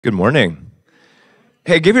Good morning.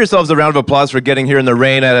 Hey, give yourselves a round of applause for getting here in the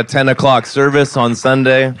rain at a 10 o'clock service on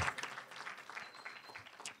Sunday.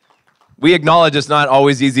 We acknowledge it's not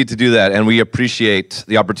always easy to do that, and we appreciate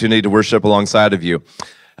the opportunity to worship alongside of you.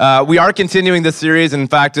 We are continuing this series. In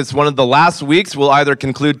fact, it's one of the last weeks. We'll either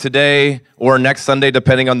conclude today or next Sunday,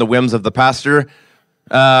 depending on the whims of the pastor.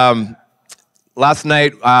 Last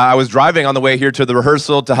night, I was driving on the way here to the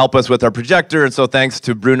rehearsal to help us with our projector, and so thanks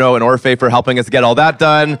to Bruno and Orfe for helping us get all that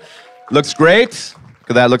done. Looks great.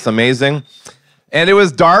 That looks amazing. And it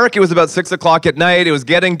was dark. It was about 6 o'clock at night. It was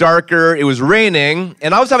getting darker. It was raining,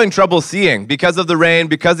 and I was having trouble seeing because of the rain,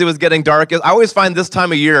 because it was getting dark. I always find this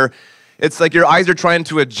time of year, it's like your eyes are trying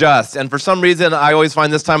to adjust, and for some reason, I always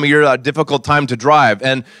find this time of year a difficult time to drive.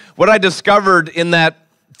 And what I discovered in that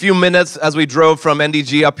few minutes as we drove from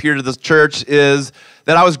NDG up here to this church is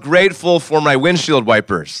that I was grateful for my windshield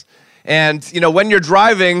wipers. And, you know, when you're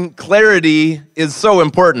driving, clarity is so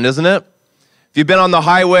important, isn't it? If you've been on the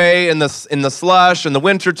highway in the slush in the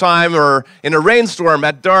wintertime or in a rainstorm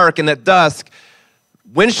at dark and at dusk,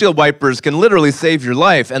 windshield wipers can literally save your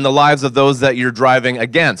life and the lives of those that you're driving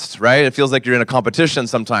against, right? It feels like you're in a competition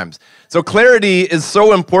sometimes. So clarity is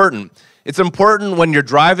so important. It's important when you're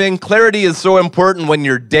driving. Clarity is so important when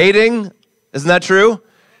you're dating. Isn't that true?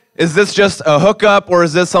 Is this just a hookup or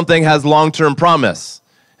is this something has long-term promise?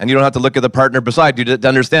 And you don't have to look at the partner beside you to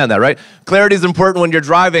understand that, right? Clarity is important when you're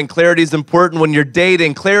driving. Clarity is important when you're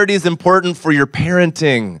dating. Clarity is important for your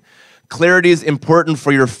parenting. Clarity is important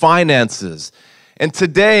for your finances. And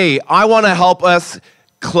today, I want to help us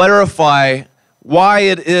clarify why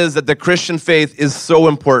it is that the Christian faith is so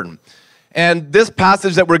important. And this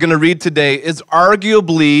passage that we're going to read today is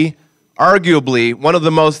arguably one of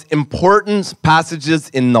the most important passages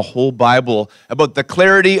in the whole Bible about the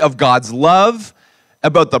clarity of God's love,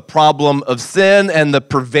 about the problem of sin and the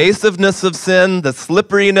pervasiveness of sin, the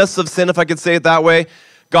slipperiness of sin, if I could say it that way.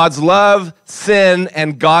 God's love, sin,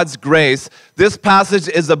 and God's grace. This passage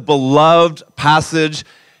is a beloved passage,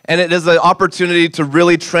 and it is an opportunity to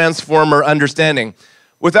really transform our understanding.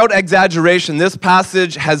 Without exaggeration, this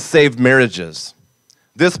passage has saved marriages.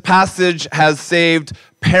 This passage has saved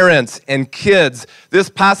parents and kids. This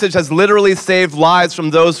passage has literally saved lives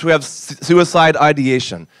from those who have suicide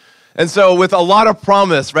ideation. And so with a lot of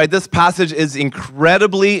promise, right, this passage is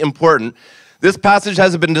incredibly important. This passage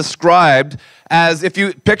has been described as, if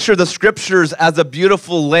you picture the scriptures as a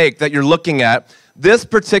beautiful lake that you're looking at, this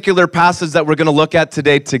particular passage that we're going to look at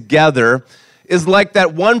today together is like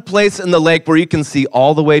that one place in the lake where you can see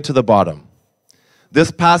all the way to the bottom. This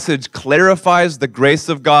passage clarifies the grace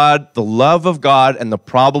of God, the love of God, and the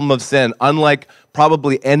problem of sin, unlike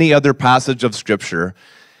probably any other passage of Scripture.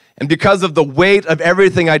 And because of the weight of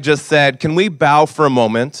everything I just said, can we bow for a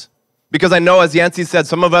moment? Because I know, as Yancey said,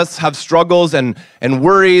 some of us have struggles and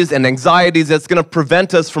worries and anxieties that's going to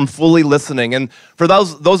prevent us from fully listening. And for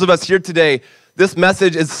those of us here today, this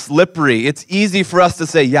message is slippery. It's easy for us to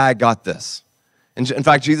say, yeah, I got this. And in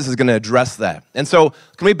fact, Jesus is going to address that. And so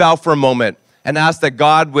can we bow for a moment and ask that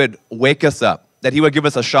God would wake us up, that he would give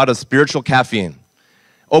us a shot of spiritual caffeine,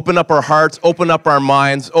 open up our hearts, open up our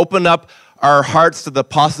minds, open up our hearts to the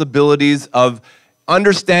possibilities of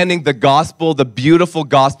understanding the gospel, the beautiful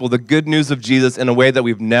gospel, the good news of Jesus in a way that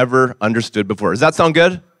we've never understood before. Does that sound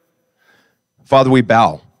good? Father, we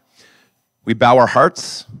bow. We bow our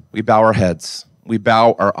hearts, we bow our heads, we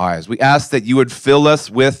bow our eyes. We ask that you would fill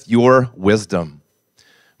us with your wisdom.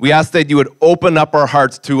 We ask that you would open up our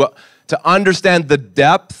hearts to understand the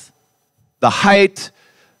depth, the height,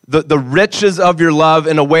 the riches of your love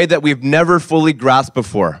in a way that we've never fully grasped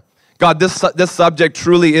before. God, this subject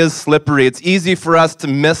truly is slippery. It's easy for us to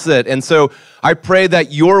miss it. And so I pray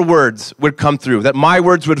that your words would come through, that my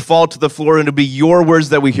words would fall to the floor and it would be your words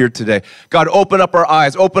that we hear today. God, open up our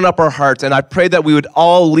eyes, open up our hearts, and I pray that we would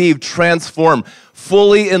all leave transformed,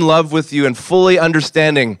 fully in love with you and fully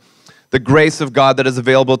understanding the grace of God that is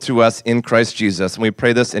available to us in Christ Jesus. And we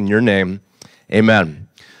pray this in your name. Amen.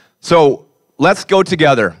 So let's go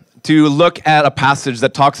together to look at a passage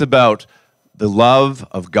that talks about the love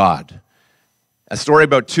of God. A story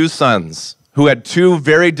about two sons who had two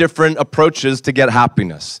very different approaches to get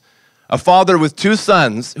happiness. A father with two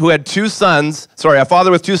sons who had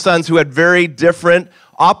very different,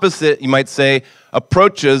 opposite, you might say,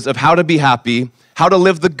 approaches of how to be happy, how to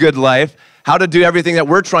live the good life, how to do everything that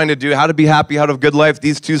we're trying to do, how to be happy, how to have a good life.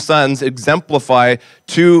 These two sons exemplify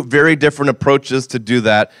two very different approaches to do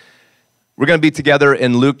that. We're going to be together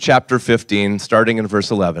in Luke chapter 15, starting in verse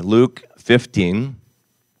 11. Luke 15.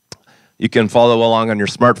 You can follow along on your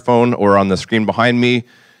smartphone or on the screen behind me.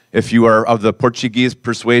 If you are of the Portuguese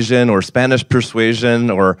persuasion or Spanish persuasion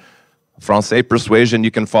or Francais persuasion,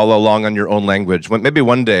 you can follow along on your own language. Maybe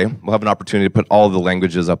one day we'll have an opportunity to put all the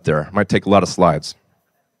languages up there. It might take a lot of slides.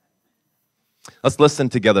 Let's listen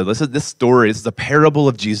together. This story. This is the parable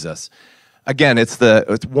of Jesus. Again, it's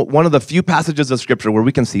one of the few passages of Scripture where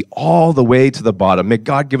we can see all the way to the bottom. May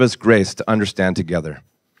God give us grace to understand together.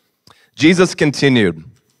 Jesus continued,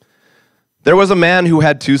 "There was a man who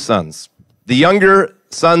had 2 sons. The younger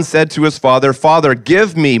son said to his father, 'Father,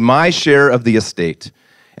 give me my share of the estate.'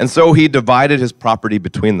 And so he divided his property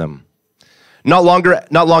between them. Not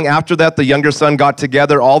long after that, the younger son got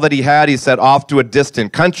together all that he had. He set off to a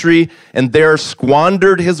distant country and there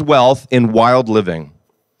squandered his wealth in wild living.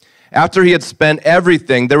 After he had spent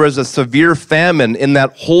everything, there was a severe famine in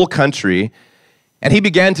that whole country, and he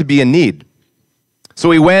began to be in need. So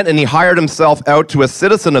he went and he hired himself out to a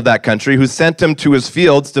citizen of that country who sent him to his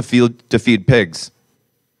fields to feed pigs.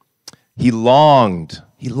 He longed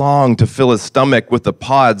to fill his stomach with the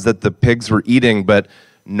pods that the pigs were eating, but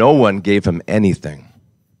no one gave him anything.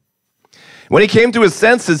 When he came to his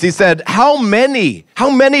senses, he said, How many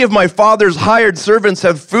of my father's hired servants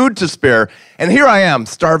have food to spare? And here I am,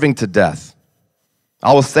 starving to death.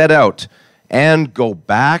 I will set out and go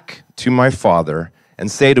back to my father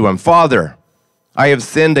and say to him, Father, I have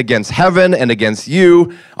sinned against heaven and against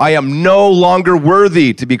you. I am no longer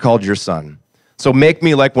worthy to be called your son. So make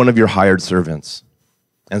me like one of your hired servants.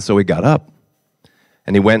 And so he got up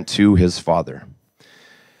and he went to his father.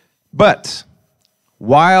 But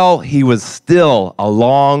while he was still a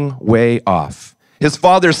long way off, his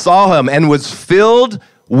father saw him and was filled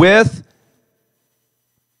with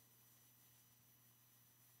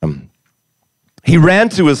He ran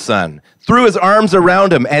to his son, threw his arms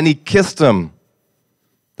around him, and he kissed him.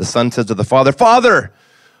 The son said to the father, Father,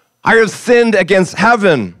 I have sinned against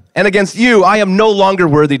heaven and against you. I am no longer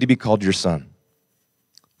worthy to be called your son.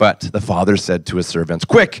 But the father said to his servants,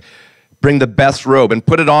 Quick, bring the best robe and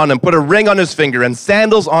put it on and put a ring on his finger and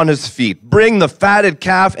sandals on his feet. Bring the fatted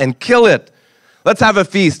calf and kill it. Let's have a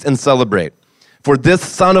feast and celebrate. For this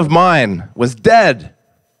son of mine was dead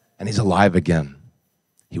and he's alive again.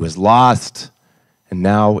 He was lost and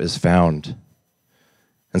now is found.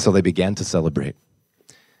 And so they began to celebrate.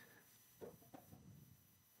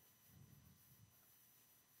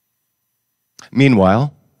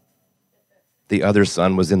 Meanwhile, the other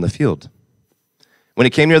son was in the field. When he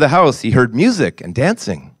came near the house, he heard music and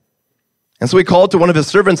dancing. And so he called to one of his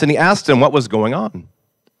servants and he asked him what was going on.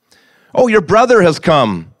 Oh, your brother has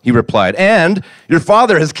come, he replied, and your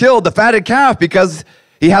father has killed the fatted calf because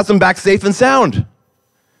he has him back safe and sound.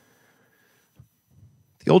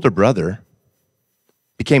 The older brother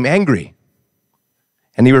became angry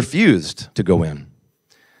and he refused to go in.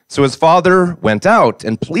 So his father went out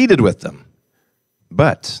and pleaded with them.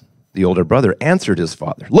 But the older brother answered his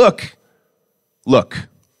father, Look,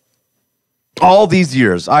 all these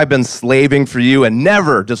years I've been slaving for you and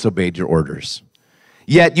never disobeyed your orders.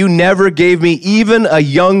 Yet you never gave me even a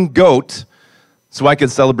young goat so I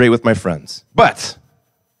could celebrate with my friends. But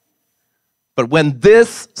when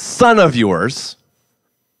this son of yours,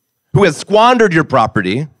 who has squandered your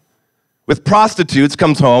property with prostitutes,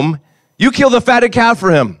 comes home, you kill the fatted calf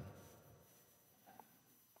for him.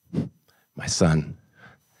 My son,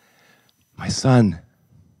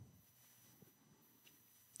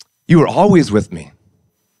 you are always with me,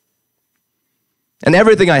 and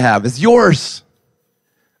everything I have is yours.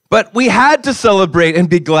 But we had to celebrate and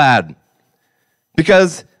be glad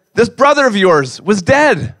because this brother of yours was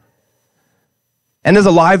dead and is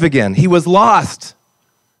alive again. He was lost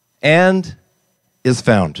and is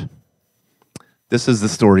found. This is the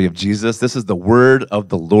story of Jesus. This is the word of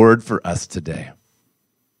the Lord for us today.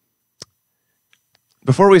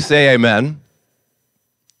 Before we say amen,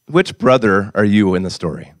 which brother are you in the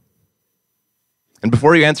story? And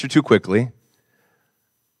before you answer too quickly,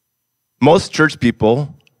 most church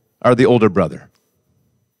people are the older brother.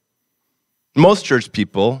 Most church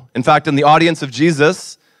people, in fact, in the audience of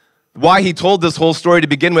Jesus, why he told this whole story to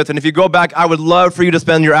begin with, and if you go back, I would love for you to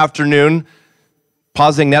spend your afternoon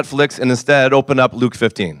pausing Netflix and instead open up Luke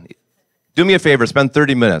 15. Do me a favor, spend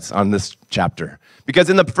 30 minutes on this chapter. Because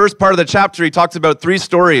in the first part of the chapter, he talks about 3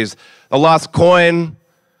 stories: a lost coin,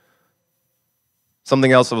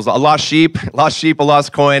 something else, it was a lost sheep, a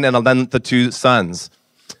lost coin, and then the 2 sons.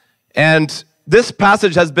 And this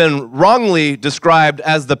passage has been wrongly described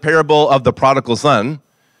as the parable of the prodigal son.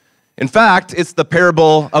 In fact, it's the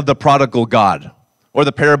parable of the prodigal God, or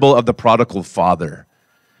the parable of the prodigal father.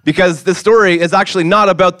 Because this story is actually not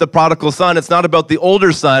about the prodigal son, it's not about the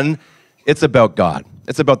older son, it's about God.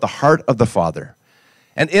 It's about the heart of the Father.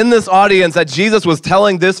 And in this audience that Jesus was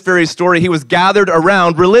telling this very story, he was gathered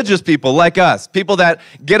around religious people like us, people that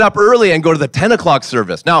get up early and go to the 10 o'clock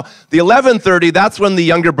service. Now, the 11:30, that's when the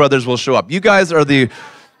younger brothers will show up. You guys are the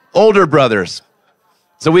older brothers,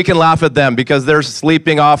 so we can laugh at them because they're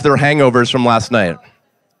sleeping off their hangovers from last night.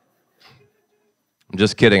 I'm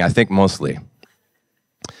just kidding, I think mostly.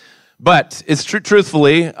 But it's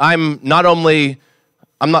truthfully, I'm a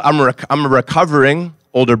recovering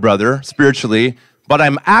older brother spiritually, but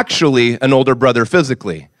I'm actually an older brother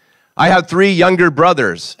physically. I have 3 younger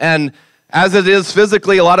brothers, and as it is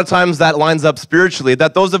physically, a lot of times that lines up spiritually,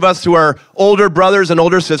 that those of us who are older brothers and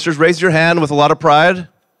older sisters, raise your hand with a lot of pride.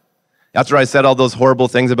 After I said all those horrible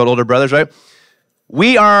things about older brothers, right?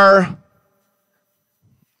 We're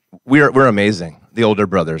amazing, the older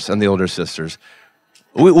brothers and the older sisters.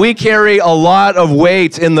 We carry a lot of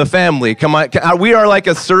weight in the family. Come on, we are like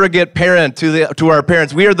a surrogate parent to our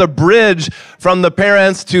parents. We are the bridge from the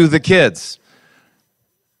parents to the kids.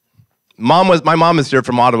 My mom is here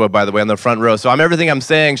from Ottawa, by the way, on the front row. So everything I'm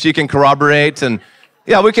saying, she can corroborate, and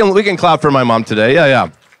yeah, we can clap for my mom today. Yeah.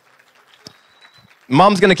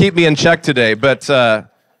 Mom's gonna keep me in check today, but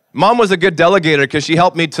Mom was a good delegator because she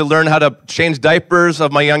helped me to learn how to change diapers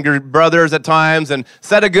of my younger brothers at times and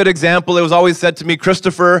set a good example. It was always said to me,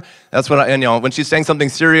 Christopher, that's when she's saying something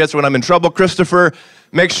serious, when I'm in trouble, Christopher,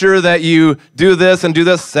 make sure that you do this and do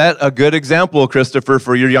this. Set a good example, Christopher,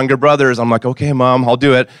 for your younger brothers. I'm like, okay, Mom, I'll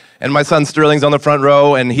do it. And my son Sterling's on the front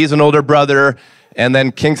row, and he's an older brother, and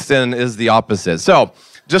then Kingston is the opposite. So,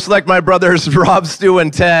 just like my brothers, Rob, Stu,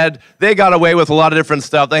 and Ted, they got away with a lot of different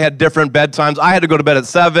stuff. They had different bedtimes. I had to go to bed at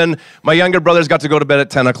 7. My younger brothers got to go to bed at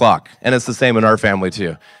 10 o'clock. And it's the same in our family,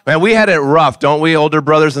 too. Man, we had it rough, don't we, older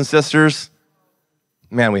brothers and sisters?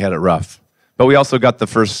 Man, we had it rough. But we also got the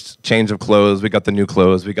first change of clothes. We got the new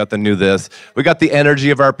clothes. We got the new this. We got the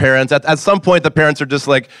energy of our parents. At some point, the parents are just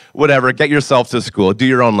like, whatever, get yourself to school. Do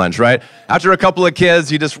your own lunch, right? After a couple of kids,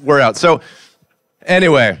 you just wear out. So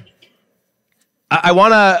anyway, I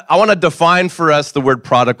want to define for us the word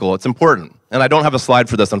prodigal. It's important. And I don't have a slide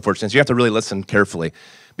for this, unfortunately, so you have to really listen carefully.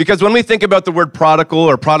 Because when we think about the word prodigal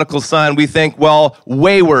or prodigal son, we think, well,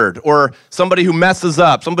 wayward, or somebody who messes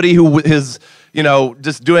up, somebody who is,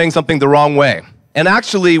 just doing something the wrong way. And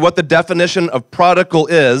actually, what the definition of prodigal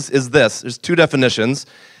is this. There's 2 definitions.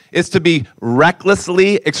 It's to be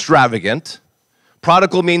recklessly extravagant.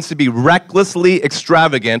 Prodigal means to be recklessly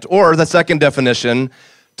extravagant, or the second definition,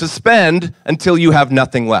 to spend until you have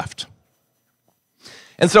nothing left.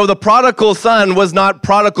 And so the prodigal son was not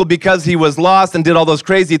prodigal because he was lost and did all those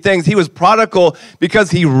crazy things. He was prodigal because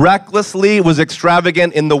he recklessly was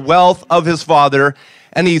extravagant in the wealth of his father,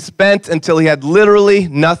 and he spent until he had literally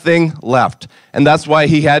nothing left. And that's why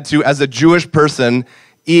he had to, as a Jewish person,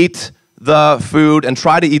 eat the food and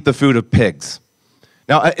try to eat the food of pigs.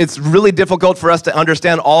 Now, it's really difficult for us to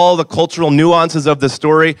understand all the cultural nuances of this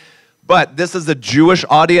story, but this is a Jewish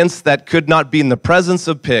audience that could not be in the presence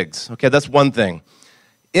of pigs. Okay, that's one thing.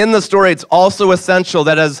 In the story, it's also essential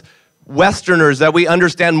that as Westerners, that we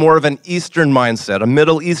understand more of an Eastern mindset, a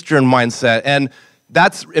Middle Eastern mindset. And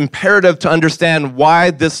that's imperative to understand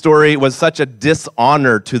why this story was such a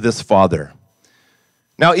dishonor to this father.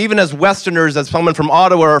 Now, even as Westerners, as someone from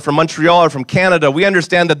Ottawa or from Montreal or from Canada, we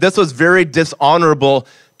understand that this was very dishonorable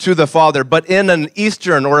to the father. But in an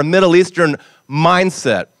Eastern or a Middle Eastern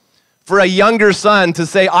mindset, for a younger son to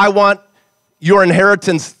say, I want your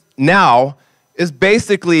inheritance now, is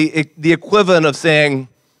basically the equivalent of saying,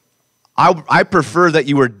 I prefer that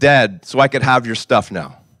you were dead so I could have your stuff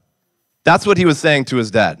now. That's what he was saying to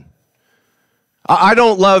his dad. I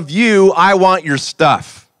don't love you, I want your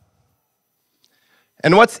stuff.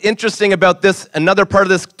 And what's interesting about this, another part of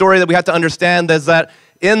this story that we have to understand is that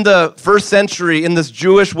in the first century, in this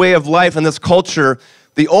Jewish way of life, in this culture,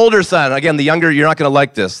 the older son, again, the younger, you're not going to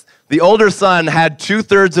like this. The older son had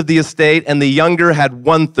 2/3 of the estate, and the younger had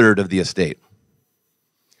 1/3 of the estate.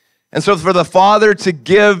 And so for the father to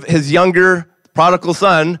give his younger prodigal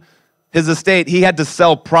son his estate, he had to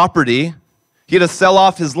sell property. He had to sell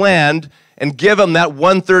off his land and give him that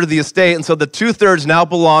 1/3 of the estate. And so the 2/3 now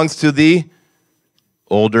belongs to the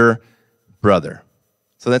older brother.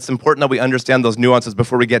 So that's important that we understand those nuances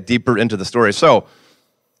before we get deeper into the story. So,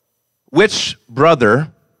 which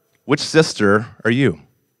brother, which sister are you?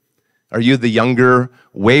 Are you the younger,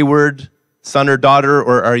 wayward son or daughter,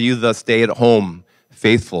 or are you the stay-at-home,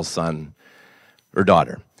 faithful son or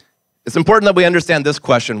daughter? It's important that we understand this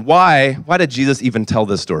question. Why did Jesus even tell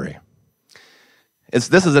this story?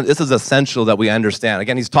 This is essential that we understand.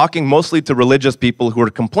 Again, he's talking mostly to religious people who are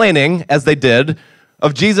complaining, as they did,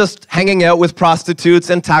 of Jesus hanging out with prostitutes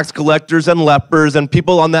and tax collectors and lepers and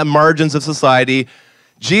people on the margins of society.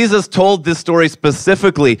 Jesus told this story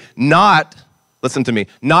specifically listen to me,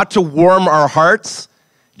 not to warm our hearts.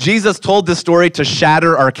 Jesus told this story to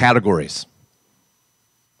shatter our categories.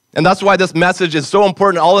 And that's why this message is so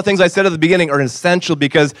important. All the things I said at the beginning are essential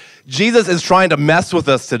because Jesus is trying to mess with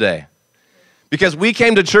us today. Because we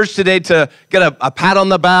came to church today to get a pat on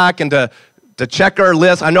the back and to check our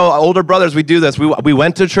list. I know older brothers, we do this. We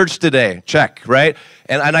went to church today, check, right?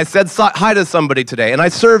 And I said hi to somebody today, and I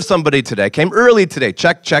served somebody today. Came early today,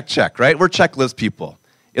 check, check, check, right? We're checklist people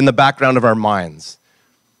in the background of our minds.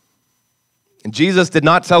 And Jesus did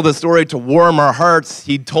not tell the story to warm our hearts.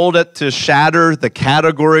 He told it to shatter the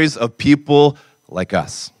categories of people like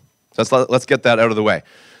us. So let's get that out of the way.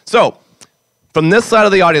 So, from this side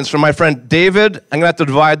of the audience, from my friend David, I'm going to have to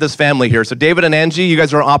divide this family here. So David and Angie, you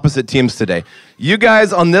guys are on opposite teams today. You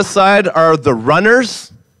guys on this side are the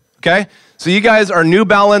runners, okay? So you guys are New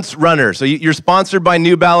Balance runners. So you're sponsored by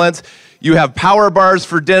New Balance. You have power bars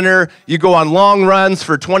for dinner. You go on long runs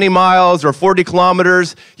for 20 miles or 40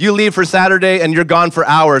 kilometers. You leave for Saturday and you're gone for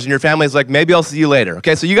hours and your family's like, maybe I'll see you later.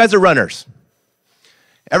 Okay, so you guys are runners.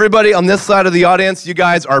 Everybody on this side of the audience, you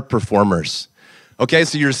guys are performers. Okay,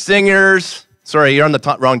 so you're singers. Sorry, you're on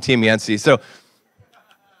the wrong team, Yancy. So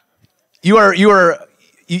you are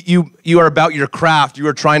about your craft. You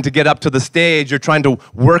are trying to get up to the stage. You're trying to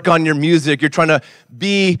work on your music. You're trying to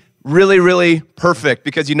be really, really perfect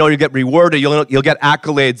because you know you'll get rewarded. You'll get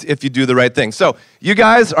accolades if you do the right thing. So you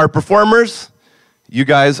guys are performers. You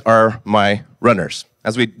guys are my runners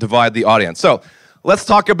as we divide the audience. So let's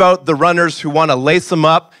talk about the runners who want to lace them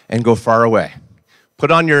up and go far away.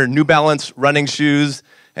 Put on your New Balance running shoes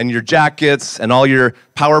and your jackets and all your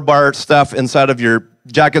power bar stuff inside of your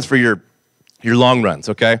jackets for your long runs,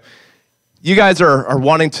 okay? You guys are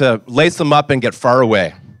wanting to lace them up and get far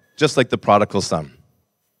away, just like the prodigal son.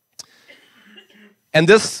 And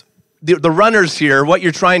the runners here, what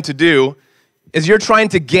you're trying to do is you're trying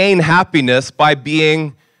to gain happiness by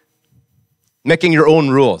making your own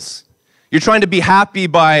rules. You're trying to be happy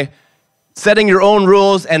by setting your own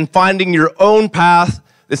rules and finding your own path.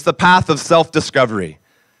 It's the path of self-discovery.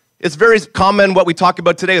 It's very common what we talk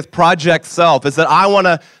about today with Project Self, is that I want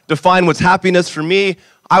to define what's happiness for me.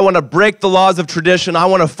 I want to break the laws of tradition. I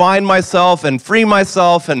want to find myself and free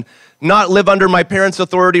myself and not live under my parents'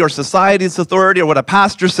 authority or society's authority or what a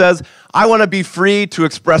pastor says. I want to be free to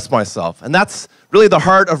express myself. And that's really the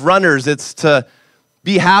heart of runners. It's to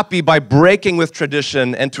be happy by breaking with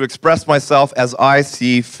tradition and to express myself as I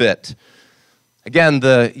see fit. Again,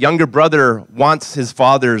 the younger brother wants his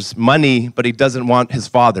father's money, but he doesn't want his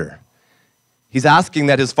father. He's asking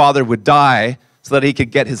that his father would die so that he could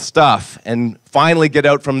get his stuff and finally get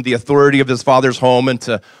out from the authority of his father's home and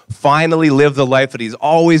to finally live the life that he's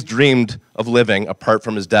always dreamed of living apart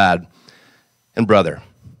from his dad and brother.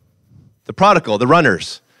 The prodigal, the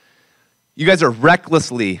runners, you guys are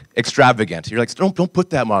recklessly extravagant. You're like, don't put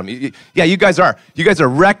that on me. Yeah, you guys are. You guys are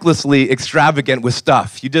recklessly extravagant with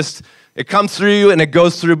stuff. It comes through you and it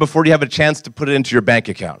goes through before you have a chance to put it into your bank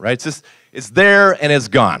account, right? It's there and it's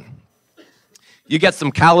gone. You get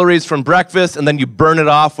some calories from breakfast and then you burn it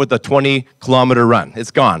off with a 20-kilometer run.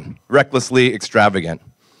 It's gone. Recklessly extravagant.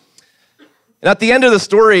 And at the end of the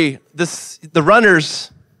story, the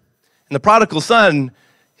runners and the prodigal son,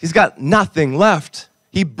 he's got nothing left.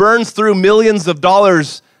 He burns through millions of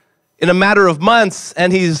dollars in a matter of months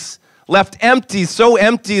and he's left empty, so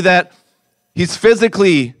empty that he's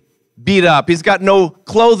physically beat up. He's got no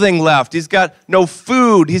clothing left. He's got no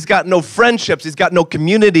food. He's got no friendships. He's got no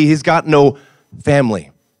community. He's got no family.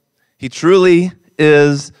 He truly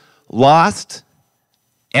is lost,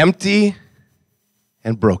 empty,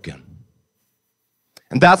 and broken.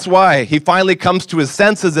 And that's why he finally comes to his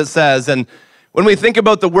senses, it says. And when we think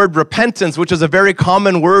about the word repentance, which is a very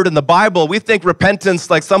common word in the Bible, we think repentance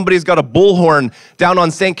like somebody's got a bullhorn down on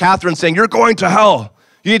St. Catherine saying, you're going to hell.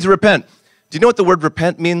 You need to repent. Do you know what the word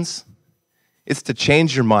repent means? It's to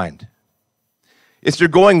change your mind. It's you're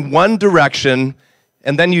going one direction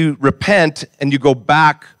and then you repent and you go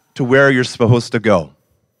back to where you're supposed to go.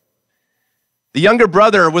 The younger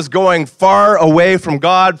brother was going far away from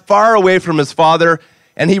God, far away from his father,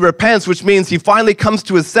 and he repents, which means he finally comes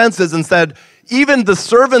to his senses and said, even the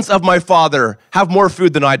servants of my father have more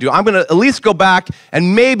food than I do. I'm going to at least go back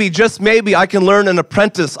and maybe, just maybe, I can learn an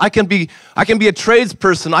apprentice. I can be a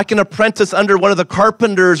tradesperson. I can apprentice under one of the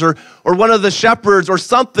carpenters or one of the shepherds or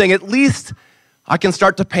something. At least I can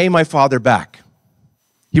start to pay my father back.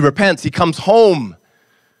 He repents. He comes home.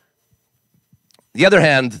 On the other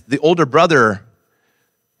hand, the older brother,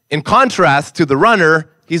 in contrast to the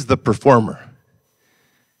runner, he's the performer.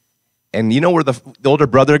 And you know where the older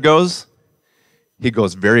brother goes? He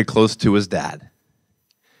goes very close to his dad.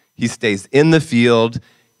 He stays in the field.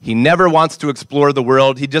 He never wants to explore the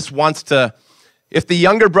world. He just wants to, if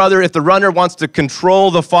the runner wants to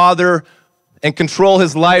control the father and control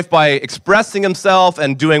his life by expressing himself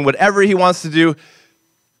and doing whatever he wants to do,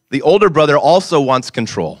 the older brother also wants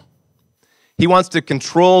control. He wants to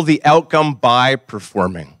control the outcome by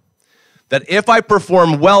performing. That if I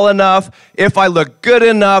perform well enough, if I look good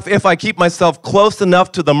enough, if I keep myself close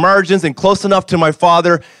enough to the margins and close enough to my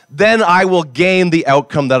father, then I will gain the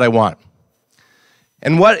outcome that I want.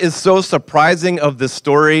 And what is so surprising of this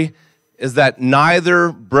story is that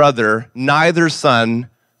neither brother, neither son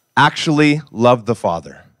actually loved the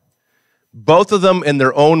father. Both of them in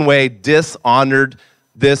their own way dishonored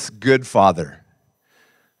this good father.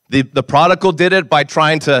 The prodigal did it by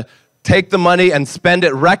trying to take the money and spend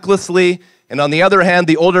it recklessly. And on the other hand,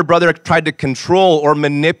 the older brother tried to control or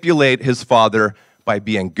manipulate his father by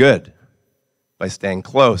being good, by staying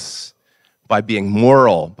close, by being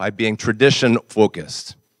moral, by being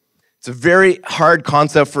tradition-focused. It's a very hard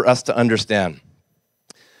concept for us to understand.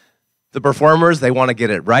 The performers, they want to get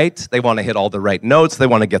it right. They want to hit all the right notes. They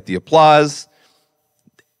want to get the applause.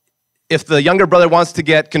 If the younger brother wants to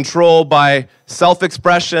get control by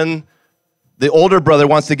self-expression, the older brother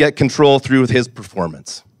wants to get control through his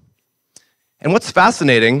performance. And what's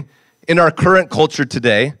fascinating in our current culture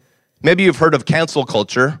today, maybe you've heard of cancel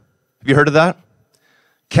culture. Have you heard of that?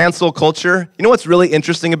 Cancel culture. You know what's really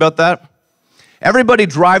interesting about that? Everybody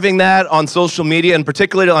driving that on social media, and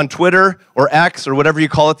particularly on Twitter or X or whatever you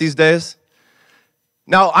call it these days.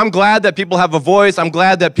 Now, I'm glad that people have a voice. I'm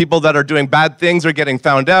glad that people that are doing bad things are getting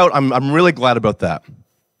found out. I'm really glad about that.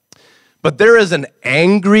 But there is an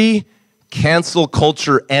angry cancel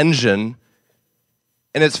culture engine,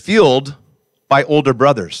 and it's fueled by older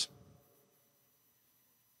brothers.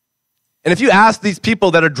 And if you ask these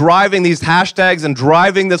people that are driving these hashtags and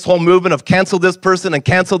driving this whole movement of cancel this person and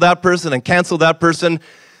cancel that person and cancel that person,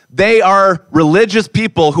 they are religious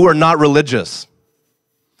people who are not religious.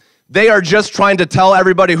 They are just trying to tell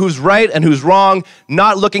everybody who's right and who's wrong,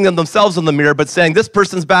 not looking at themselves in the mirror, but saying, this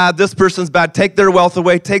person's bad, take their wealth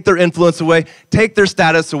away, take their influence away, take their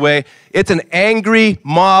status away. It's an angry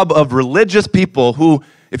mob of religious people who,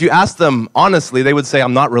 if you ask them honestly, they would say,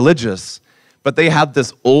 I'm not religious. But they have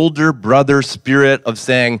this older brother spirit of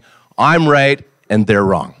saying, I'm right and they're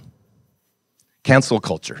wrong. Cancel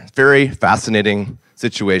culture, very fascinating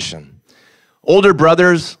situation. Older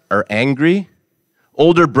brothers are angry.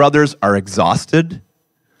 Older brothers are exhausted.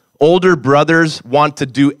 Older brothers want to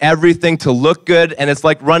do everything to look good, and it's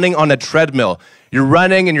like running on a treadmill. You're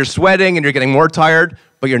running and you're sweating and you're getting more tired,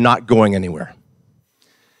 but you're not going anywhere.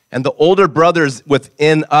 And the older brothers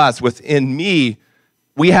within us, within me,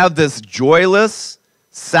 we have this joyless,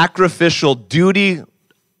 sacrificial duty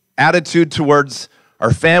attitude towards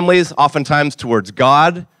our families, oftentimes towards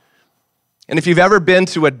God. And if you've ever been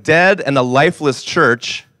to a dead and a lifeless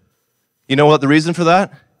church, you know what the reason for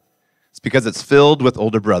that? It's because it's filled with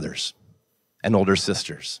older brothers and older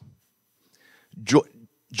sisters.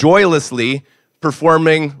 Joylessly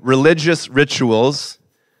performing religious rituals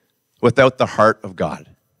without the heart of God.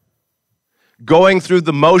 Going through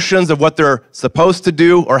the motions of what they're supposed to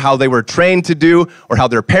do or how they were trained to do or how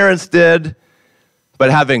their parents did,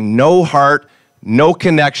 but having no heart, no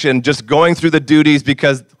connection, just going through the duties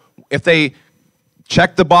because if they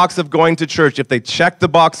check the box of going to church, if they check the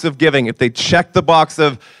box of giving, if they check the box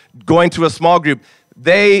of going to a small group,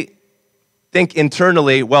 they think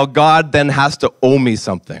internally, well, God then has to owe me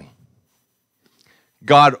something.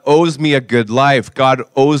 God owes me a good life. God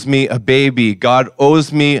owes me a baby. God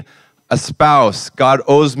owes me a spouse. God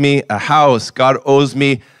owes me a house. God owes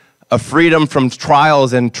me a freedom from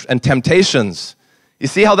trials and temptations. You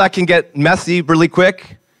see how that can get messy really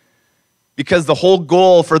quick? Because the whole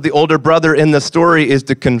goal for the older brother in the story is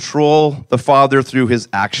to control the father through his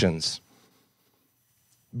actions.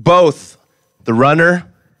 Both the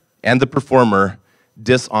runner and the performer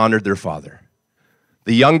dishonored their father.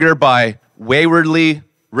 The younger by waywardly,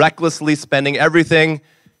 recklessly spending everything,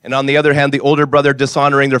 and on the other hand, the older brother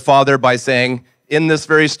dishonoring their father by saying, in this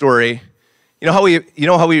very story, you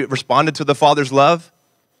know how he responded to the father's love?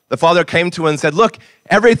 The father came to him and said, look,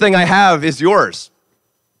 everything I have is yours.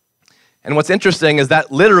 And what's interesting is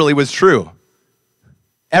that literally was true.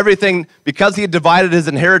 Everything, because he had divided his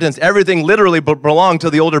inheritance, everything literally belonged to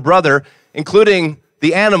the older brother, including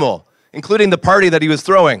the animal, including the party that he was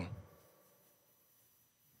throwing.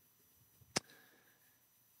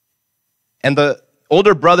 And the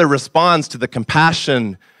older brother responds to the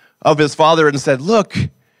compassion of his father and said, look,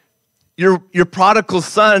 your prodigal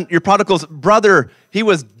son, your prodigal brother, he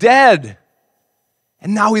was dead,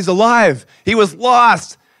 and now he's alive. He was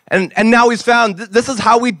lost, And now he's found this is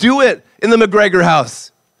how we do it in the McGregor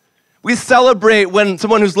house. We celebrate when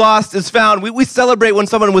someone who's lost is found. We celebrate when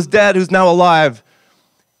someone was dead who's now alive.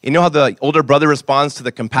 You know how the older brother responds to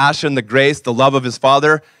the compassion, the grace, the love of his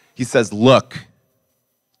father? He says, look.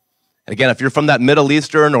 And again, if you're from that Middle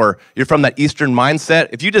Eastern or you're from that Eastern mindset,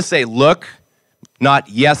 if you just say, look, not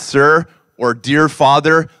yes, sir, or dear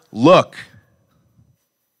father, look,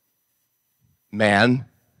 man,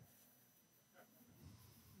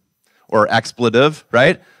 or expletive,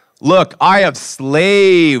 right? Look, I have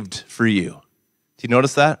slaved for you. Do you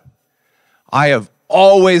notice that? I have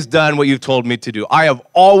always done what you've told me to do. I have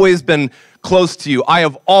always been close to you. I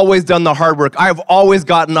have always done the hard work. I have always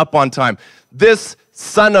gotten up on time. This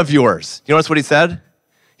son of yours, you notice what he said?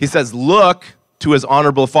 He says, look to his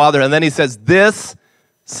honorable father, and then he says, this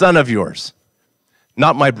son of yours.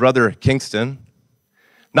 Not my brother Kingston,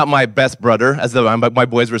 not my best brother, as my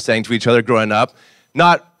boys were saying to each other growing up,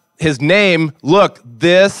 not his name, look,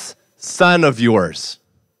 this son of yours.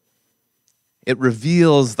 It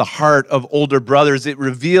reveals the heart of older brothers. It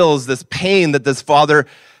reveals this pain that this father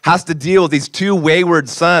has to deal with, these two wayward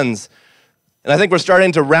sons. And I think we're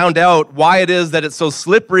starting to round out why it is that it's so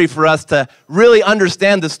slippery for us to really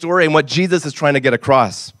understand the story and what Jesus is trying to get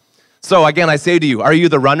across. So again, I say to you, are you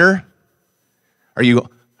the runner? Are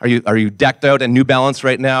you decked out in New Balance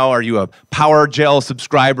right now? Are you a Power Gel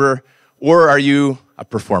subscriber? Or are you a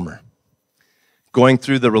performer? Going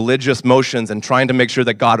through the religious motions and trying to make sure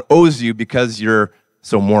that God owes you because you're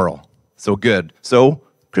so moral, so good, so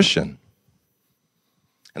Christian.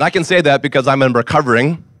 And I can say that because I'm a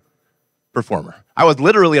recovering performer. I was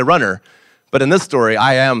literally a runner, but in this story,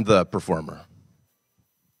 I am the performer.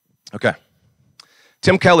 Okay.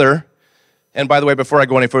 Tim Keller, and by the way, before I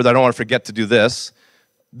go any further, I don't want to forget to do this.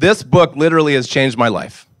 This book literally has changed my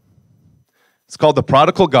life. It's called The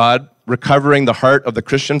Prodigal God, Recovering the Heart of the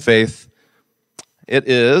Christian Faith. It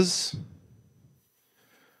is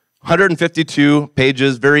 152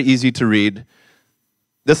 pages, very easy to read.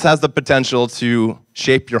 This has the potential to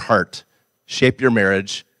shape your heart, shape your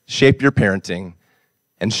marriage, shape your parenting,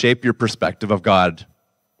 and shape your perspective of God,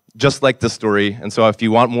 just like this story. And so if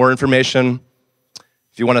you want more information,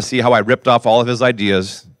 if you want to see how I ripped off all of his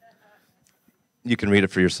ideas, you can read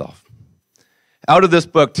it for yourself. Out of this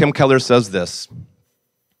book, Tim Keller says this.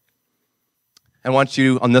 I want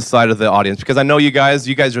you on this side of the audience, because I know you guys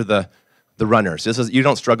are the runners. You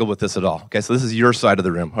don't struggle with this at all. Okay, so this is your side of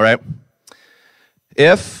the room, all right?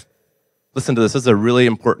 Listen to this is a really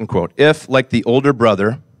important quote. If, like the older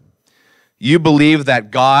brother, you believe that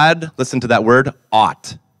God, listen to that word,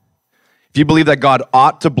 ought. If you believe that God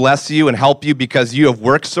ought to bless you and help you because you have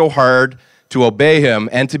worked so hard to obey him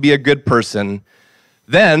and to be a good person,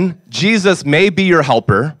 then Jesus may be your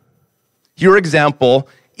helper, your example,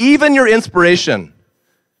 even your inspiration,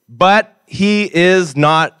 but he is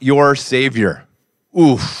not your savior.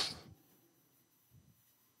 Oof.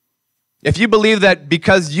 If you believe that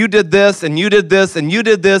because you did this and you did this and you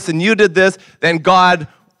did this and you did this, then God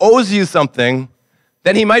owes you something,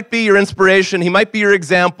 then he might be your inspiration, he might be your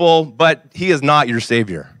example, but he is not your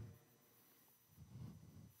savior.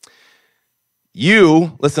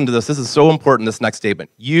 You, listen to this is so important, this next statement.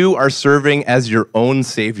 You are serving as your own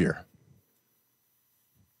savior.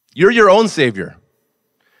 You're your own savior.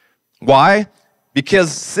 Why?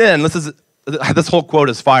 Because sin, this whole quote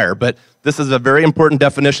is fire, but this is a very important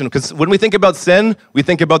definition, because when we think about sin, we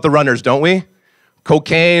think about the runners, don't we?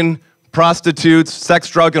 Cocaine, prostitutes, sex,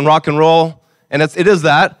 drug, and rock and roll, and it is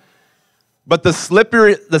that. But the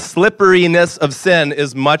slipperiness of sin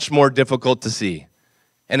is much more difficult to see.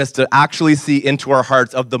 And it's to actually see into our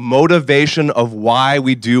hearts of the motivation of why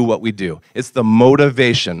we do what we do. It's the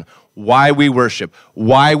motivation, why we worship,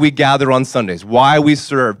 why we gather on Sundays, why we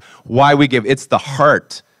serve, why we give. It's the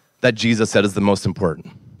heart that Jesus said is the most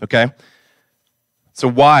important, okay? So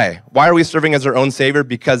why? Why are we serving as our own savior?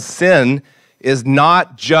 Because sin is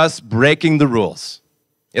not just breaking the rules.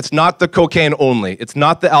 It's not the cocaine only. It's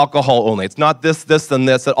not the alcohol only. It's not this, and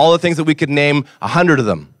this, all the things that we could name 100 of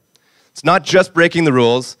them. It's not just breaking the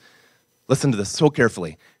rules. Listen to this so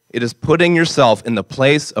carefully. It is putting yourself in the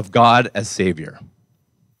place of God as Savior,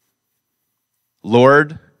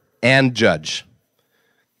 Lord and Judge.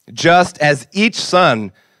 Just as each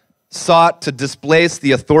son sought to displace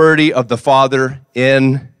the authority of the Father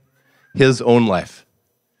in his own life.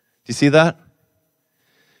 Do you see that?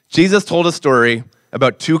 Jesus told a story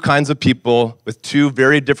about two kinds of people with two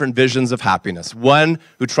very different visions of happiness. One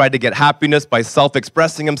who tried to get happiness by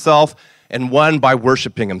self-expressing himself, and one by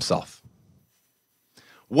worshiping himself.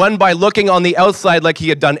 One by looking on the outside like he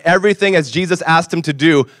had done everything as Jesus asked him to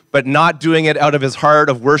do, but not doing it out of his heart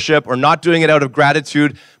of worship or not doing it out of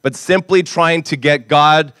gratitude, but simply trying to get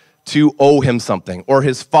God to owe him something or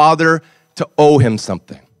his father to owe him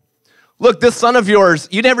something. Look, this son of yours,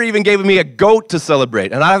 you never even gave me a goat to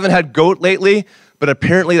celebrate. And I haven't had goat lately, but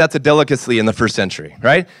apparently that's a delicacy in the first century,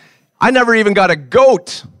 right? I never even got a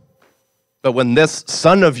goat. But when this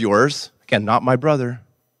son of yours, again, not my brother,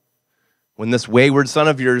 when this wayward son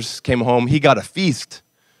of yours came home, he got a feast.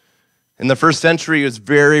 In the first century, it was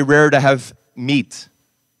very rare to have meat,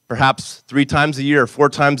 perhaps 3 times a year, 4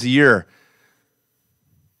 times a year.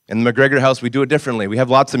 In the McGregor house, we do it differently. We have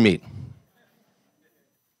lots of meat.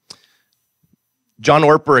 John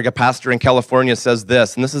Ortberg, a pastor in California, says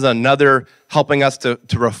this, and this is another helping us to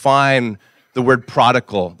refine the word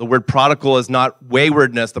prodigal. The word prodigal is not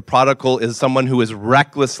waywardness. The prodigal is someone who is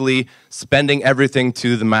recklessly spending everything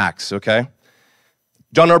to the max, okay?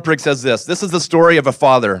 John Ortberg says this is the story of a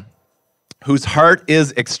father whose heart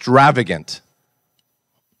is extravagant,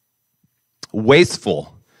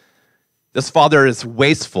 wasteful. This father is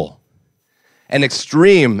wasteful and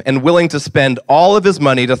extreme and willing to spend all of his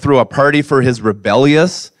money to throw a party for his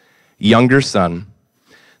rebellious younger son.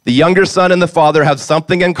 The younger son and the father have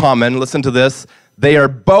something in common. Listen to this. They are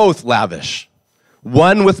both lavish.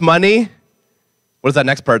 One with money. What does that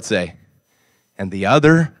next part say? And the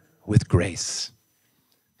other with grace.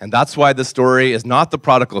 And that's why the story is not the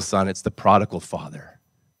prodigal son, it's the prodigal father.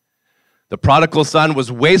 The prodigal son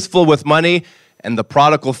was wasteful with money, and the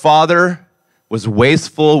prodigal father was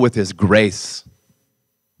wasteful with his grace.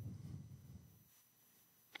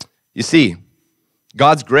 You see,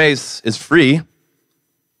 God's grace is free,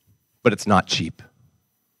 but it's not cheap.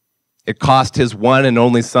 It cost his one and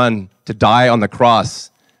only son to die on the cross,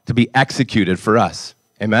 to be executed for us.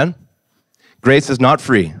 Amen? Grace is not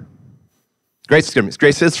free. Grace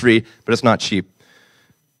is free, but it's not cheap.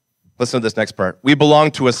 Listen to this next part. We belong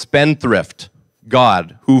to a spendthrift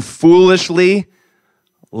God who foolishly,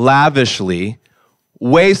 lavishly,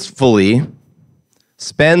 wastefully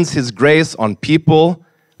spends his grace on people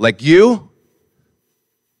like you,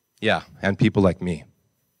 yeah, and people like me,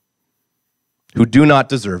 who do not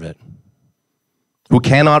deserve it, who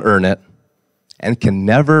cannot earn it, and can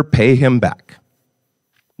never pay him back.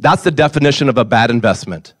 That's the definition of a bad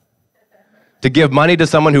investment. To give money to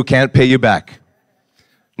someone who can't pay you back.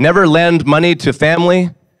 Never lend money to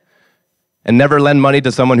family, and never lend money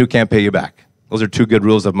to someone who can't pay you back. Those are 2 good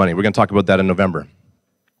rules of money. We're going to talk about that in November.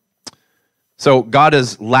 So God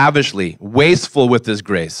is lavishly, wasteful with his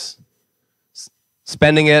grace,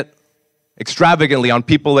 spending it extravagantly on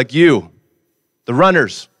people like you, the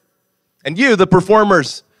runners, and you, the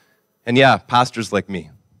performers, and yeah, pastors like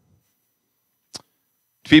me.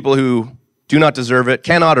 People who do not deserve it,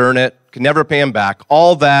 cannot earn it, can never pay him back,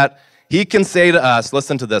 all that. He can say to us,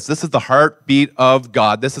 listen to this, this is the heartbeat of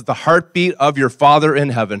God. This is the heartbeat of your Father in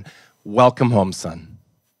heaven. Welcome home, son.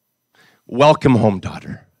 Welcome home,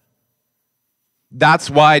 daughter. That's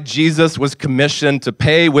why Jesus was commissioned to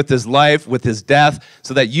pay with his life, with his death,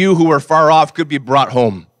 so that you who were far off could be brought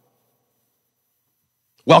home.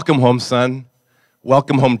 Welcome home, son.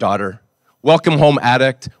 Welcome home, daughter. Welcome home,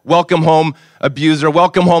 addict. Welcome home, abuser.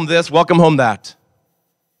 Welcome home this. Welcome home that.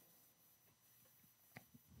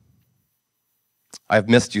 I've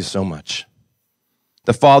missed you so much.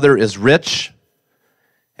 The Father is rich,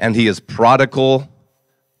 and he is prodigal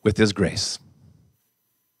with his grace.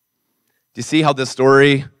 Do you see how this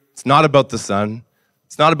story, it's not about the son,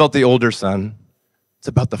 it's not about the older son, it's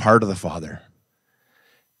about the heart of the Father.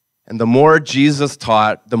 And the more Jesus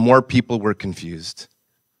taught, the more people were confused.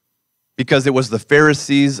 Because it was the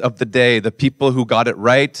Pharisees of the day, the people who got it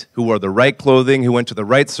right, who wore the right clothing, who went to the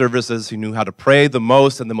right services, who knew how to pray the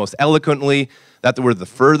most and the most eloquently, that they were the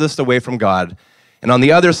furthest away from God. And on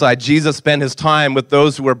the other side, Jesus spent his time with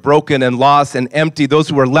those who were broken and lost and empty, those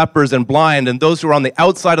who were lepers and blind, and those who were on the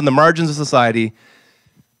outside, on the margins of society.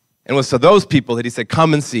 And it was to those people that he said,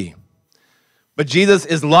 come and see. But Jesus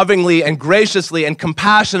is lovingly and graciously and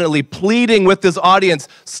compassionately pleading with his audience,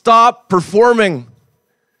 stop performing.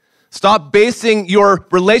 Stop basing your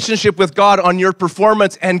relationship with God on your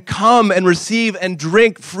performance and come and receive and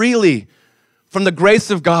drink freely from the grace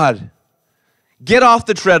of God. Get off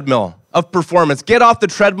the treadmill of performance. Get off the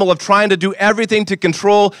treadmill of trying to do everything to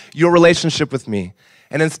control your relationship with me.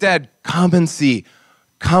 And instead, come and see,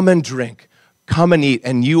 come and drink, come and eat,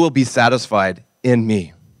 and you will be satisfied in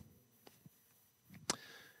me.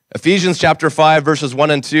 Ephesians chapter 5, verses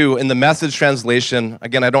 1 and 2, in the Message translation,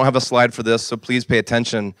 again, I don't have a slide for this, so please pay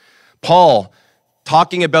attention. Paul,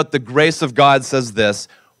 talking about the grace of God, says this,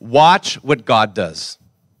 watch what God does.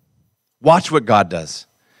 Watch what God does.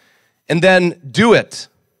 And then do it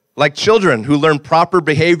like children who learn proper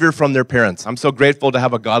behavior from their parents. I'm so grateful to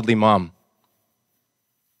have a godly mom.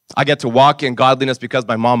 I get to walk in godliness because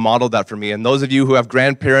my mom modeled that for me. And those of you who have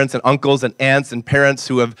grandparents and uncles and aunts and parents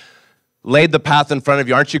who have laid the path in front of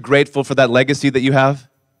you, aren't you grateful for that legacy that you have?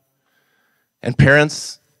 And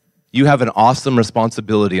parents, you have an awesome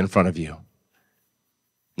responsibility in front of you.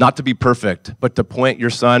 Not to be perfect, but to point your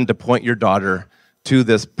son, to point your daughter to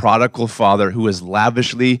this prodigal father who is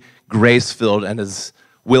lavishly grace-filled and is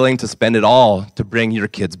willing to spend it all to bring your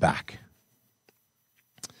kids back.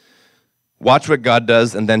 Watch what God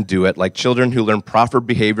does and then do it, like children who learn proper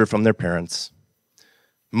behavior from their parents.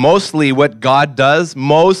 Mostly what God does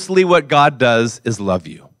is love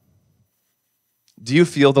you. Do you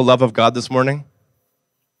feel the love of God this morning?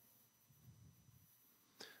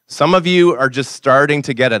 Some of you are just starting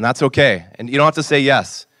to get it, and that's okay. And you don't have to say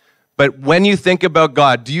yes. But when you think about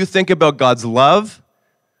God, do you think about God's love,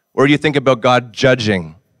 or do you think about God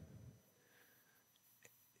judging?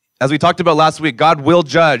 As we talked about last week, God will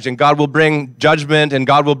judge, and God will bring judgment, and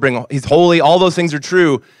God will bring, He's holy. All those things are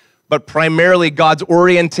true. But primarily, God's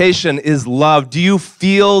orientation is love. Do you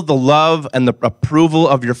feel the love and the approval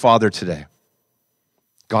of your Father today?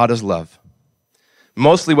 God is love.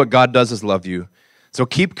 Mostly what God does is love you. So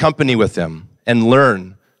keep company with Him and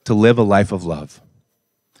learn to live a life of love.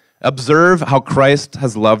 Observe how Christ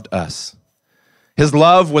has loved us. His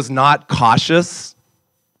love was not cautious.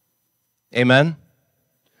 Amen?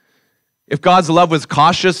 If God's love was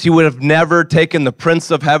cautious, He would have never taken the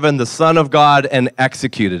Prince of Heaven, the Son of God, and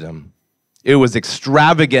executed Him. It was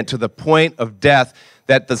extravagant to the point of death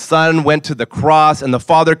that the Son went to the cross and the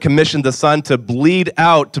Father commissioned the Son to bleed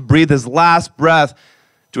out, to breathe His last breath,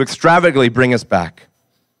 to extravagantly bring us back.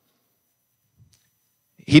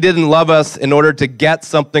 He didn't love us in order to get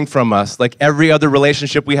something from us. Like every other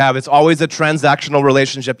relationship we have, it's always a transactional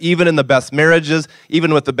relationship, even in the best marriages,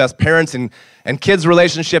 even with the best parents and kids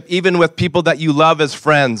relationship, even with people that you love as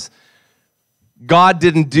friends. God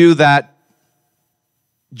didn't do that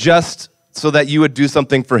just so that you would do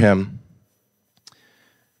something for Him.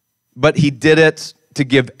 But He did it to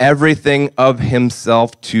give everything of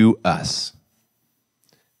Himself to us.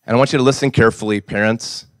 And I want you to listen carefully,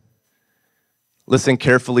 parents. Listen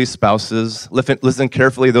carefully, spouses. Listen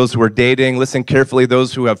carefully, those who are dating. Listen carefully,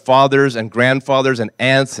 those who have fathers and grandfathers and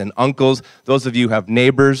aunts and uncles. Those of you who have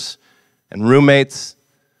neighbors and roommates.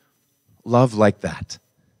 Love like that.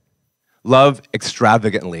 Love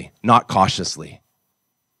extravagantly, not cautiously.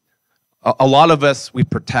 A lot of us, we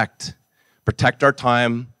protect our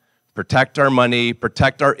time, protect our money,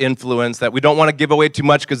 protect our influence, that we don't want to give away too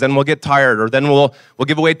much because then we'll get tired, or then we'll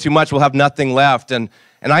give away too much, we'll have nothing left. And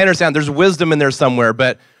I understand there's wisdom in there somewhere,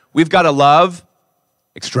 but we've got to love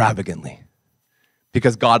extravagantly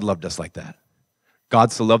because God loved us like that.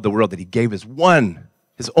 God so loved the world that He gave His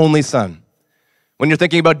only Son. When you're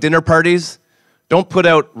thinking about dinner parties, don't put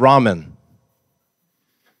out ramen.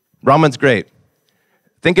 Ramen's great.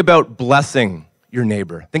 Think about blessing your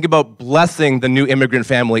neighbor. Think about blessing the new immigrant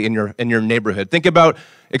family in your neighborhood. Think about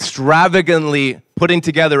extravagantly putting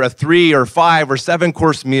together a 3 or 5 or 7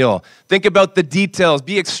 course meal. Think about the details.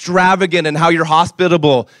 Be extravagant in how you're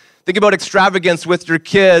hospitable. Think about extravagance with your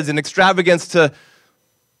kids and extravagance to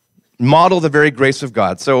model the very grace of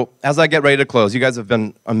God. So as I get ready to close, you guys have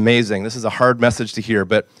been amazing. This is a hard message to hear,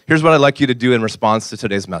 but here's what I'd like you to do in response to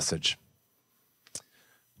today's message.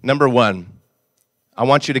 Number 1, I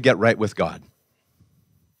want you to get right with God.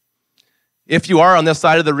 If you are on this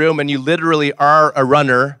side of the room and you literally are a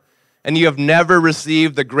runner and you have never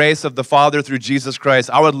received the grace of the Father through Jesus Christ,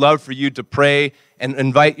 I would love for you to pray and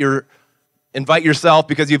invite yourself,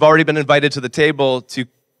 because you've already been invited to the table, to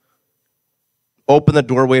open the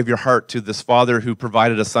doorway of your heart to this Father who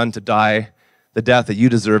provided a Son to die the death that you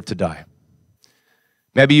deserve to die.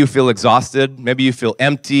 Maybe you feel exhausted. Maybe you feel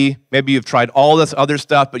empty. Maybe you've tried all this other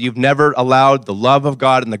stuff, but you've never allowed the love of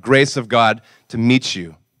God and the grace of God to meet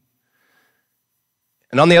you.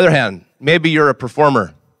 And on the other hand, maybe you're a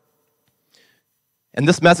performer. And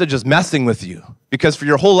this message is messing with you because for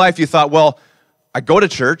your whole life you thought, well, I go to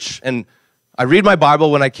church and I read my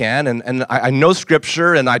Bible when I can and I know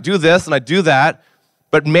Scripture and I do this and I do that,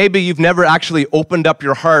 but maybe you've never actually opened up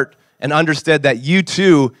your heart and understood that you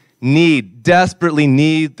too desperately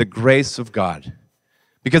need the grace of God.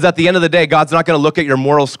 Because at the end of the day, God's not going to look at your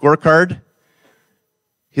moral scorecard.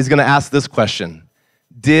 He's going to ask this question: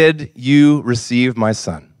 did you receive my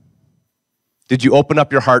Son? Did you open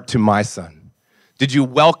up your heart to my Son? Did you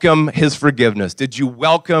welcome His forgiveness? Did you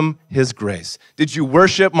welcome His grace? Did you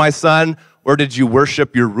worship my Son, or did you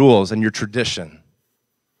worship your rules and your tradition?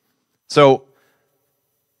 So,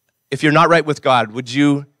 if you're not right with God, would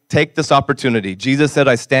you take this opportunity. Jesus said,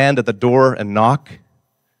 I stand at the door and knock.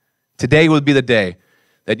 Today would be the day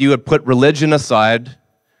that you would put religion aside,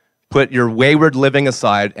 put your wayward living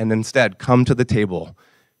aside, and instead come to the table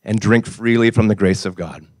and drink freely from the grace of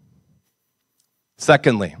God.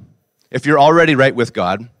 Secondly, if you're already right with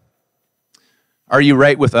God, are you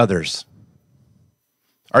right with others?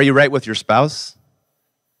 Are you right with your spouse?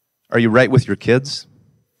 Are you right with your kids?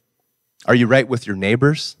 Are you right with your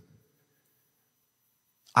neighbors?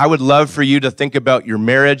 I would love for you to think about your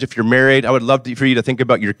marriage if you're married. I would love for you to think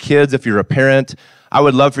about your kids if you're a parent. I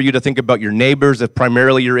would love for you to think about your neighbors if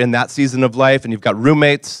primarily you're in that season of life and you've got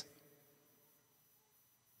roommates.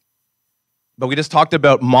 But we just talked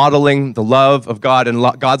about modeling the love of God, and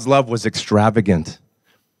God's love was extravagant.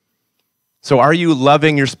 So are you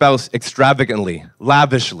loving your spouse extravagantly,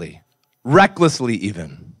 lavishly, recklessly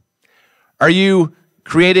even? Are you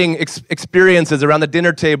creating experiences around the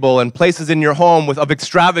dinner table and places in your home of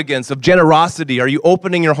extravagance, of generosity? Are you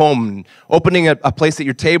opening your home, opening a place at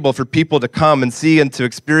your table for people to come and see and to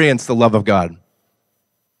experience the love of God?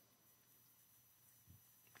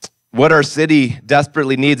 What our city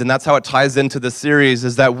desperately needs, and that's how it ties into the series,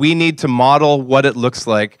 is that we need to model what it looks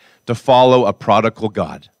like to follow a prodigal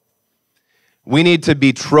God. We need to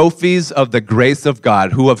be trophies of the grace of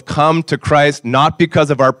God who have come to Christ not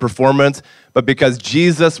because of our performance, but because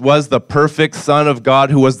Jesus was the perfect Son of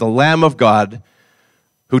God, who was the Lamb of God,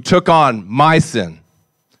 who took on my sin,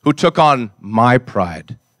 who took on my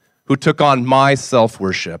pride, who took on my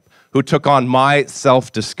self-worship, who took on my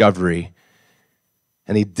self-discovery.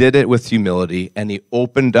 And he did it with humility, and he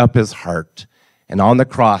opened up his heart. And on the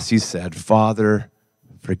cross, he said, Father,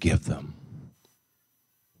 forgive them.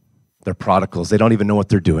 They're prodigals. They don't even know what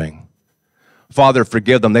they're doing. Father,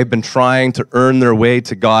 forgive them. They've been trying to earn their way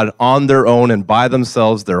to God on their own and by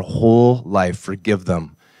themselves their whole life. Forgive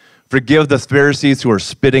them. Forgive the Pharisees who are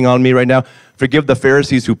spitting on me right now. Forgive the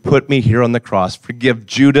Pharisees who put me here on the cross. Forgive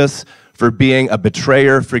Judas for being a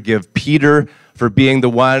betrayer. Forgive Peter for being the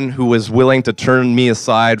one who was willing to turn me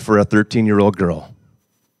aside for a 13-year-old girl.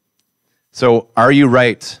 So are you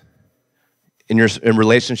right in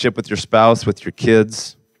relationship with your spouse, with your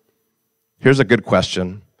kids? Here's a good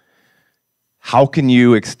question. How can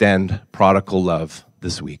you extend prodigal love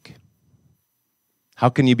this week? How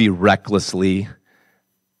can you be recklessly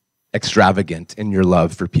extravagant in your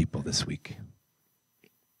love for people this week?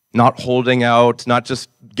 Not holding out, not just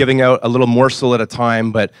giving out a little morsel at a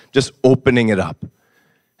time, but just opening it up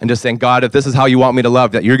and just saying, God, if this is how you want me to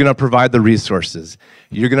love, that you're going to provide the resources,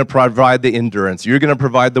 you're going to provide the endurance, you're going to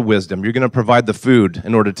provide the wisdom, you're going to provide the food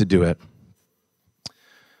in order to do it.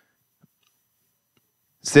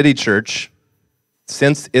 City Church,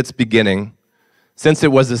 since its beginning, since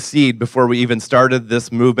it was a seed before we even started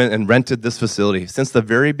this movement and rented this facility, since the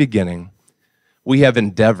very beginning, we have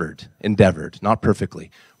endeavored, not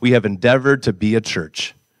perfectly, we have endeavored to be a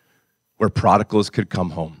church where prodigals could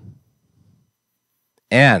come home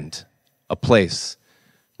and a place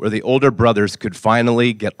where the older brothers could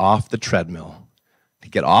finally get off the treadmill,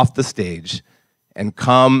 get off the stage, and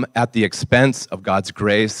come at the expense of God's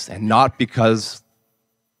grace and not because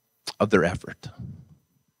of their effort.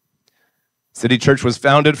 City Church was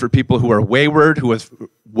founded for people who are wayward, who have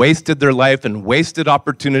wasted their life and wasted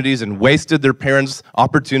opportunities and wasted their parents'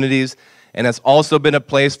 opportunities. And it's also been a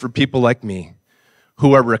place for people like me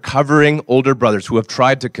who are recovering older brothers who have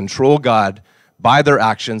tried to control God by their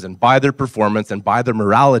actions and by their performance and by their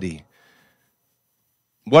morality.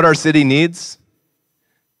 What our city needs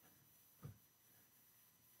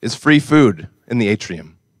is free food in the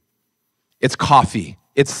atrium. It's coffee.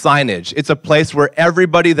 It's signage. It's a place where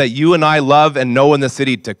everybody that you and I love and know in the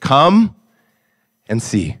city to come and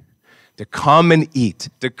see, to come and eat,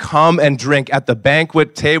 to come and drink at the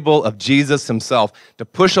banquet table of Jesus himself, to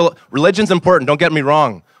push. Religion's important, don't get me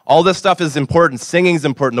wrong. All this stuff is important. Singing's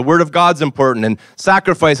important. The word of God's important. And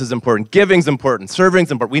sacrifice is important. Giving's important.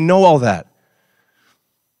 Serving's important. We know all that.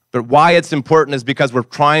 But why it's important is because we're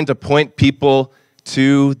trying to point people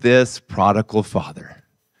to this prodigal father.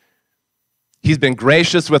 He's been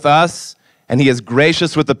gracious with us, and he is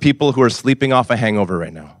gracious with the people who are sleeping off a hangover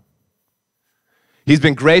right now. He's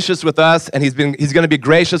been gracious with us, and he's going to be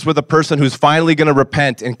gracious with a person who's finally going to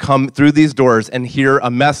repent and come through these doors and hear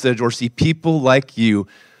a message or see people like you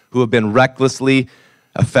who have been recklessly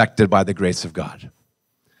affected by the grace of God.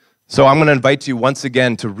 So I'm going to invite you once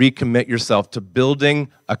again to recommit yourself to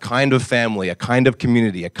building a kind of family, a kind of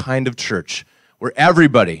community, a kind of church where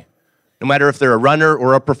everybody, no matter if they're a runner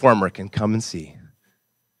or a performer, can come and see.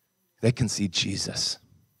 They can see Jesus.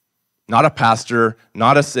 Not a pastor,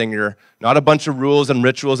 not a singer, not a bunch of rules and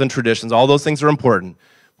rituals and traditions. All those things are important.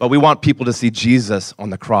 but we want people to see Jesus on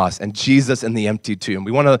the cross and Jesus in the empty tomb.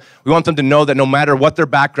 We want them to know that no matter what their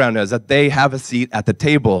background is, that they have a seat at the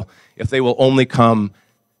table if they will only come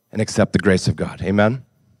and accept the grace of God. Amen?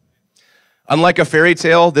 Unlike a fairy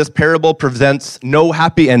tale, this parable presents no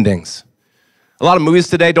happy endings. A lot of movies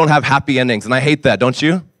today don't have happy endings, and I hate that, don't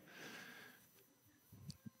you?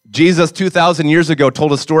 Jesus, 2,000 years ago,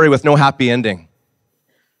 told a story with no happy ending.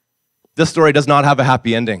 This story does not have a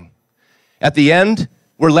happy ending. At the end,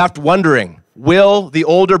 we're left wondering, will the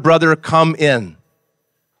older brother come in?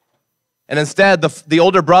 And instead, the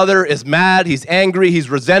older brother is mad, he's angry, he's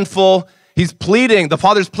resentful, he's pleading, the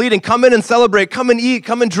father's pleading, come in and celebrate, come and eat,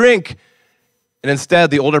 come and drink. And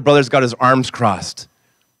instead, the older brother's got his arms crossed,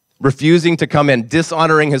 refusing to come in,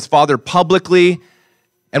 dishonoring his father publicly,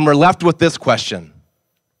 and we're left with this question: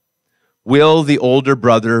 will the older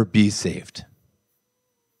brother be saved?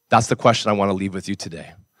 That's the question I want to leave with you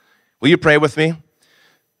today. Will you pray with me?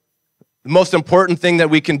 The most important thing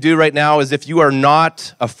that we can do right now is, if you are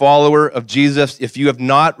not a follower of Jesus, if you have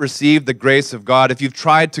not received the grace of God, if you've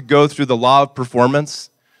tried to go through the law of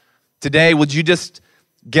performance, today, would you just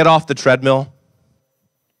get off the treadmill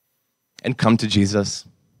and come to Jesus?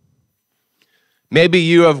 Maybe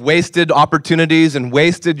you have wasted opportunities and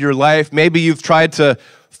wasted your life. Maybe you've tried to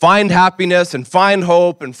find happiness and find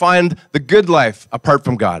hope and find the good life apart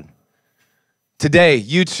from God. Today,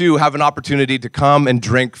 you too have an opportunity to come and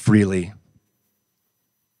drink freely.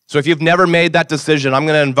 So if you've never made that decision, I'm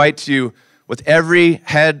going to invite you, with every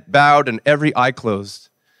head bowed and every eye closed.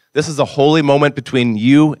 This is a holy moment between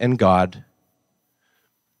you and God.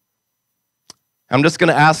 I'm just going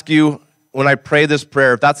to ask you, when I pray this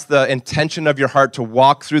prayer, if that's the intention of your heart, to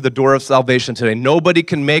walk through the door of salvation today. Nobody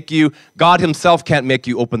can make you, God himself can't make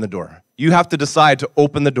you open the door. You have to decide to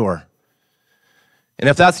open the door. And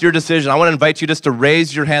if that's your decision, I want to invite you just to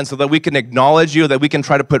raise your hand so that we can acknowledge you, that we can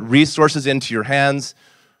try to put resources into your hands.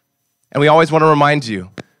 And we always want to remind you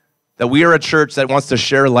that we are a church that wants to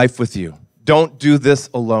share life with you. Don't do this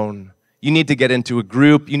alone. You need to get into a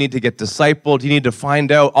group. You need to get discipled. You need to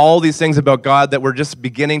find out all these things about God that we're just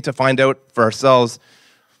beginning to find out for ourselves.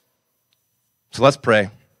 So let's pray.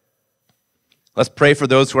 Let's pray for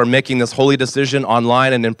those who are making this holy decision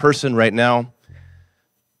online and in person right now.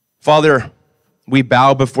 Father, we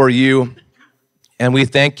bow before you, and we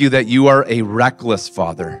thank you that you are a reckless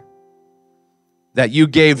Father, that you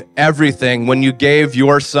gave everything when you gave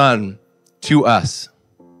your Son to us,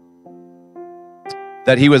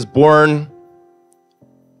 that he was born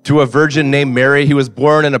to a virgin named Mary. He was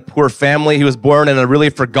born in a poor family. He was born in a really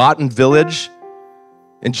forgotten village.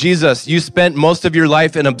 And Jesus, you spent most of your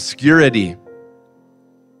life in obscurity.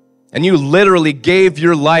 And you literally gave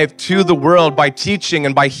your life to the world by teaching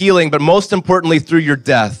and by healing, but most importantly, through your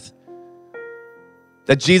death.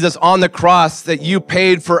 That Jesus, on the cross, that you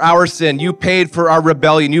paid for our sin, you paid for our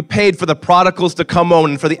rebellion, you paid for the prodigals to come home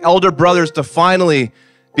and for the elder brothers to finally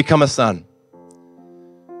become a son.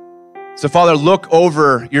 So Father, look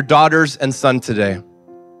over your daughters and son today.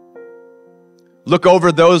 Look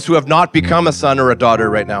over those who have not become a son or a daughter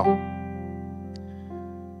right now.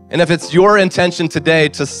 And if it's your intention today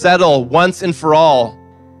to settle once and for all,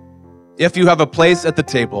 if you have a place at the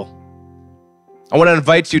table, I want to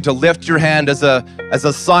invite you to lift your hand as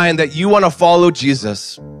a sign that you want to follow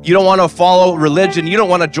Jesus. You don't want to follow religion. You don't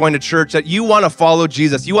want to join a church, that you want to follow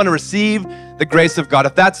Jesus. You want to receive the grace of God.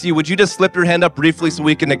 If that's you, would you just slip your hand up briefly so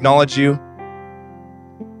we can acknowledge you?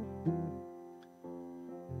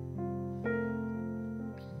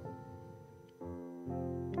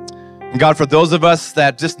 And God, for those of us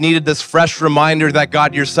that just needed this fresh reminder that,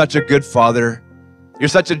 God, you're such a good Father. You're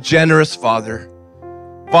such a generous Father.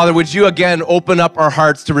 Father, would you again open up our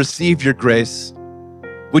hearts to receive your grace?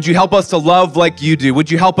 Would you help us to love like you do?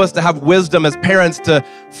 Would you help us to have wisdom as parents to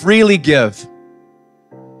freely give?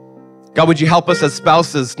 God, would you help us as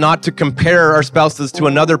spouses not to compare our spouses to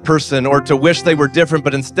another person or to wish they were different,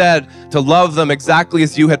 but instead to love them exactly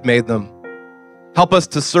as you had made them? Help us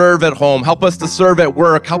to serve at home. Help us to serve at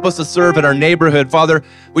work. Help us to serve in our neighborhood. Father,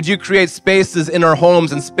 would you create spaces in our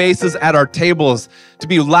homes and spaces at our tables to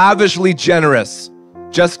be lavishly generous,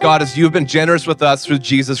 just, God, as you've been generous with us through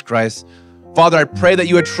Jesus Christ. Father, I pray that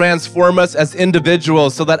you would transform us as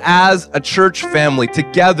individuals so that as a church family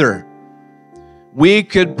together, we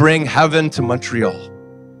could bring heaven to Montreal.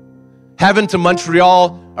 Heaven to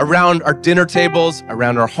Montreal around our dinner tables,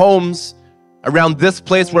 around our homes, around this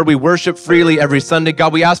place where we worship freely every Sunday.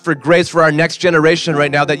 God, we ask for grace for our next generation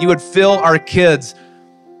right now, that you would fill our kids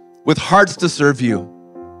with hearts to serve you.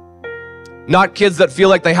 Not kids that feel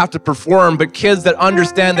like they have to perform, but kids that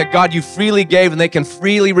understand that, God, you freely gave and they can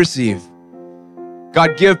freely receive.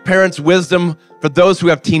 God, give parents wisdom for those who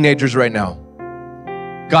have teenagers right now.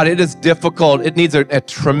 God, it is difficult. It needs a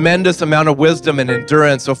tremendous amount of wisdom and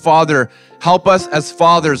endurance. So Father, help us as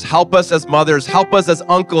fathers, help us as mothers, help us as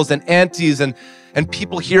uncles and aunties and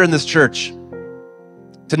people here in this church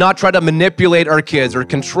to not try to manipulate our kids or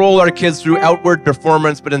control our kids through outward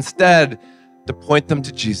performance, but instead to point them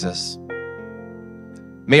to Jesus.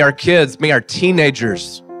 May our kids, may our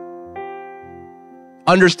teenagers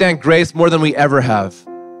understand grace more than we ever have.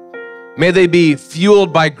 May they be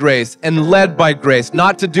fueled by grace and led by grace,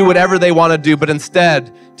 not to do whatever they want to do, but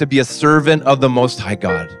instead to be a servant of the Most High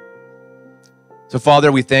God. So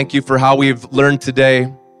Father, we thank you for how we've learned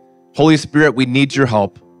today. Holy Spirit, we need your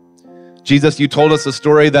help. Jesus, you told us a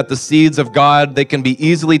story that the seeds of God, they can be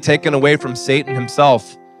easily taken away from Satan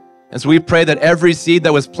himself. And so we pray that every seed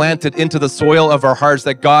that was planted into the soil of our hearts,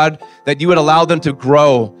 that God, that you would allow them to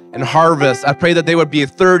grow and harvest. I pray that they would be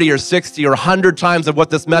 30 or 60 or 100 times of what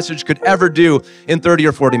this message could ever do in 30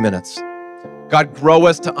 or 40 minutes. God, grow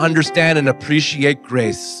us to understand and appreciate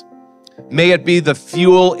grace. May it be the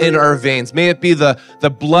fuel in our veins. May it be the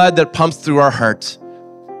blood that pumps through our heart.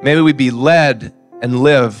 May we be led and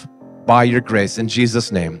live by your grace. In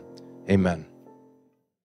Jesus' name, amen.